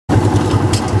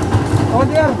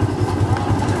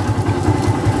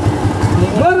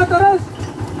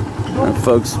Alright,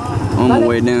 folks, on my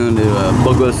way down to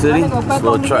Bogo City. This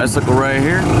little tricycle right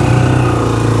here.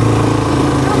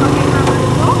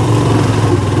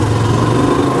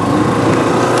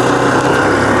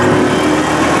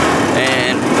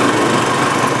 And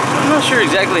I'm not sure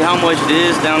exactly how much it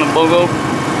is down to Bogo,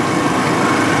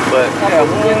 but yeah,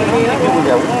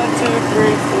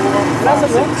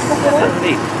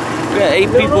 we got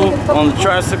 8 people on the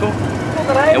tricycle,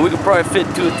 and we could probably fit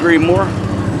 2 or 3 more.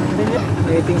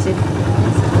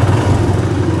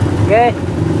 Okay.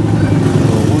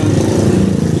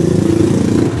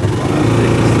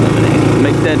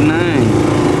 Make that 9.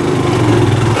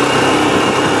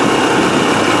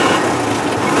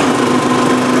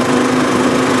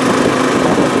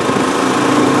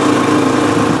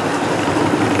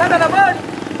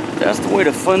 That's the way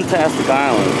to Fantastic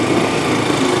Island.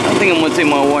 I think I'm gonna take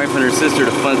my wife and her sister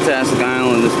to Fantastic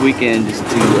Island this weekend just to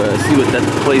see what that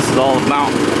place is all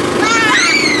about.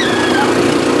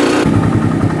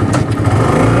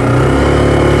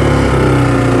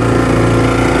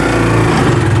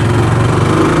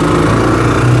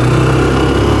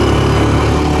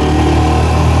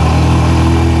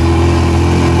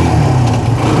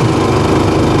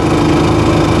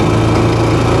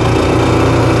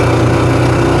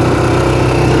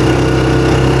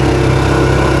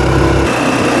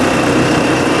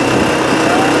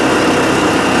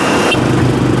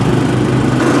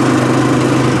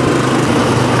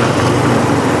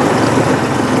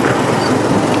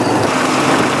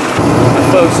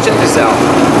 Folks, check this out.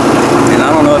 And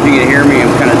I don't know if you can hear me.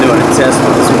 I'm kind of doing a test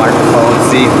with this microphone.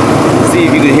 See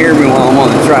if you can hear me while I'm on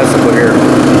the tricycle here.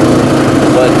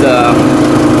 But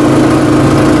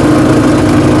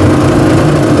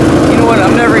you know what?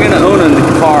 I'm never gonna own a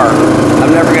car.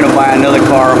 I'm never gonna buy another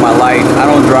car in my life. I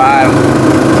don't drive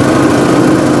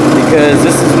because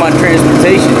this is my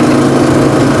transportation.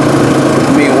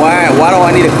 I mean, why do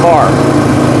I need a car?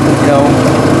 You know.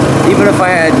 Even if I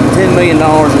had $10 million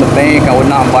in the bank, I would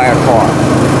not buy a car.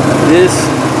 This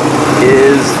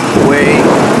is the way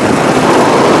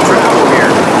to travel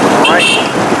here, right?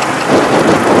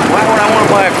 Why would I want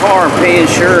to buy a car and pay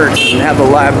insurance and have the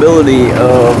liability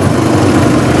of,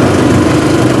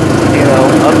 you know,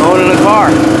 of owning a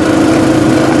car?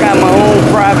 I got my own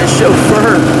private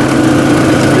chauffeur.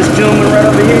 This gentleman right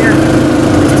over here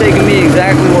is taking me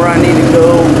exactly where I need to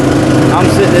go. I'm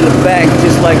sitting in the back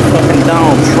just like fucking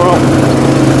Donald Trump,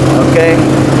 okay?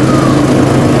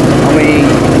 I mean,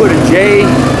 put a J,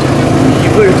 you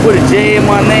put a J in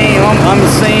my name, I'm the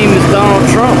same as Donald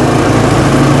Trump.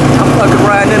 I'm fucking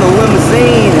riding in a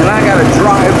limousine and I got a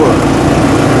driver.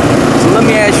 So let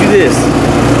me ask you this.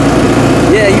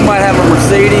 Yeah, you might have a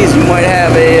Mercedes, you might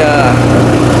have a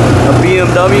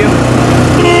BMW,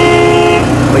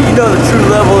 but you know the true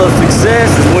level of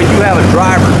success is when you have a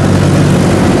driver.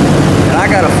 I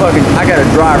got a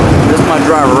driver. This is my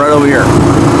driver right over here.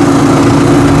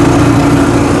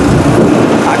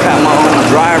 I got my own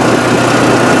driver.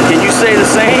 Can you say the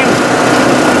same?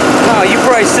 No, you're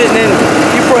probably sitting in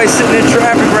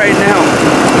traffic right now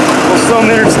on some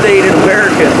interstate in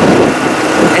America,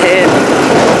 and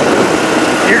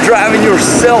you're driving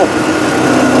yourself.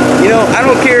 You know, I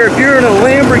don't care if you're in a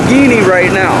Lamborghini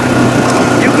right now.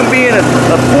 You can be in a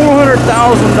 $400,000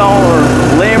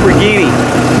 Lamborghini,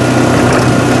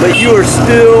 but you are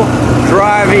still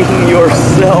driving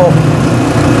yourself.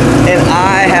 And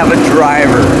I have a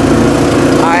driver.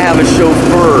 I have a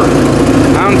chauffeur.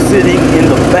 I'm sitting in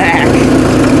the back.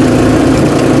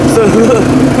 So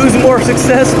who's more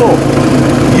successful?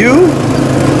 You?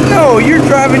 No, you're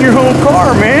driving your own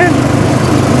car, man.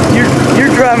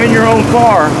 You're driving your own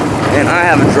car, and I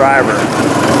have a driver.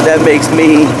 That makes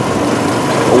me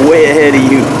way ahead of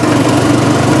you.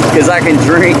 Because I can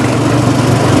drink,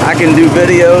 I can do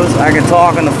videos, I can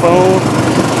talk on the phone,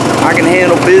 I can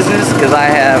handle business because I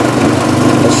have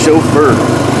a chauffeur.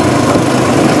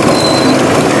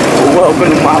 Welcome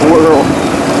to my world.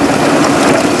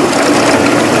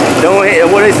 Don't hate,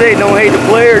 what they say, don't hate the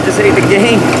player, just hate the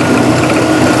game.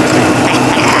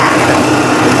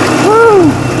 Woo!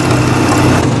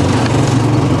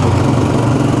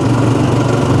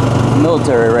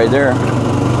 Military right there.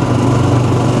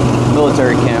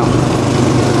 Military camp.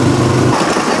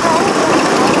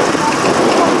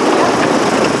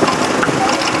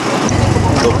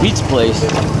 Little pizza place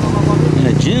and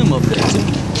a gym up there too.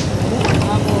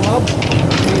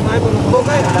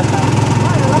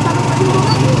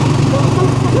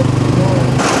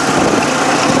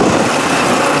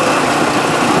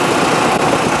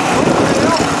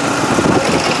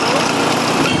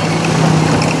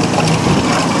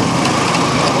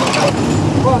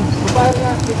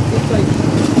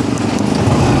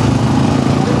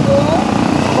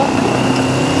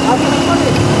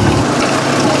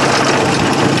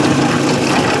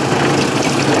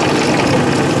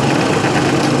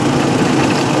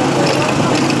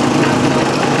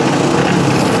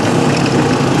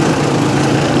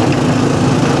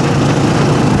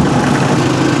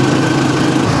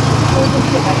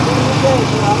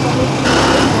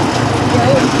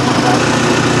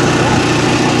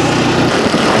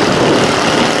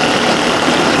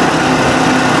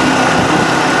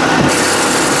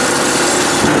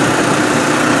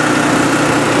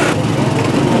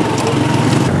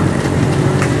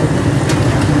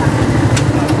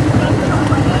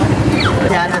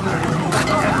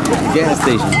 the gas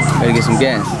station. Gotta get some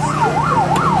gas.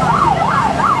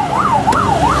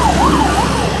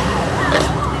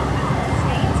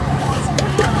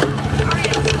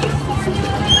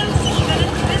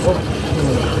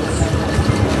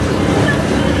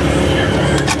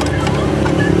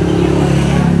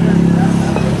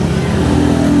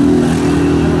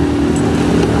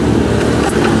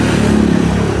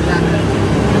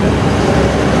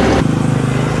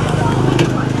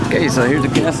 Okay, so here's the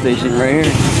gas station right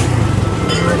here.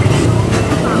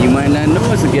 You might not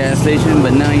know it's a gas station,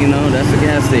 but now you know that's a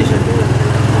gas station.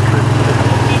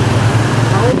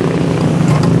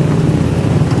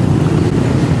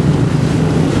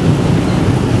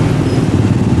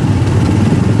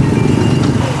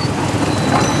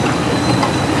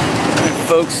 Alright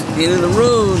folks, end of the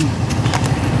road.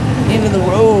 End of the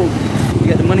road. You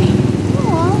got the money?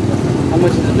 How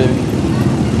much is it, baby?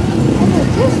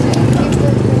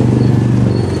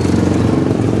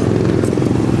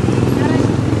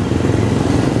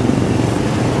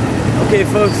 Okay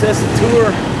folks, that's the tour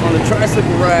on the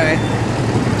tricycle ride.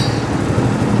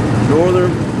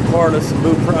 Northern part of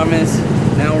Cebu Province.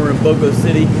 Now we're in Bogo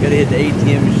City. Gotta hit the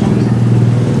ATM machine.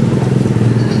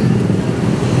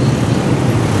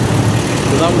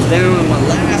 Cause I was down on my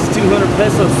last 200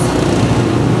 pesos.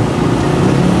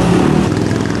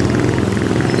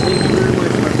 Thank you very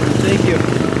much, my friend. Thank you.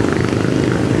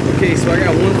 Okay, so I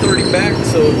got 130 back,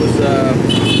 so it was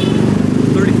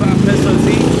 35 pesos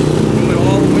each. We went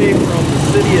all the way from the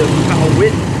city of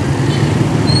Kawit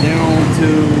down to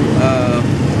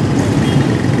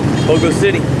Bogo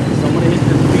City. So I'm gonna hit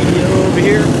this video over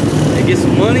here and get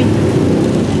some money,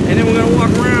 and then we're gonna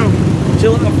walk around,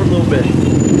 chill out for a little bit.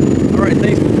 All right,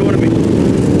 thanks for joining me.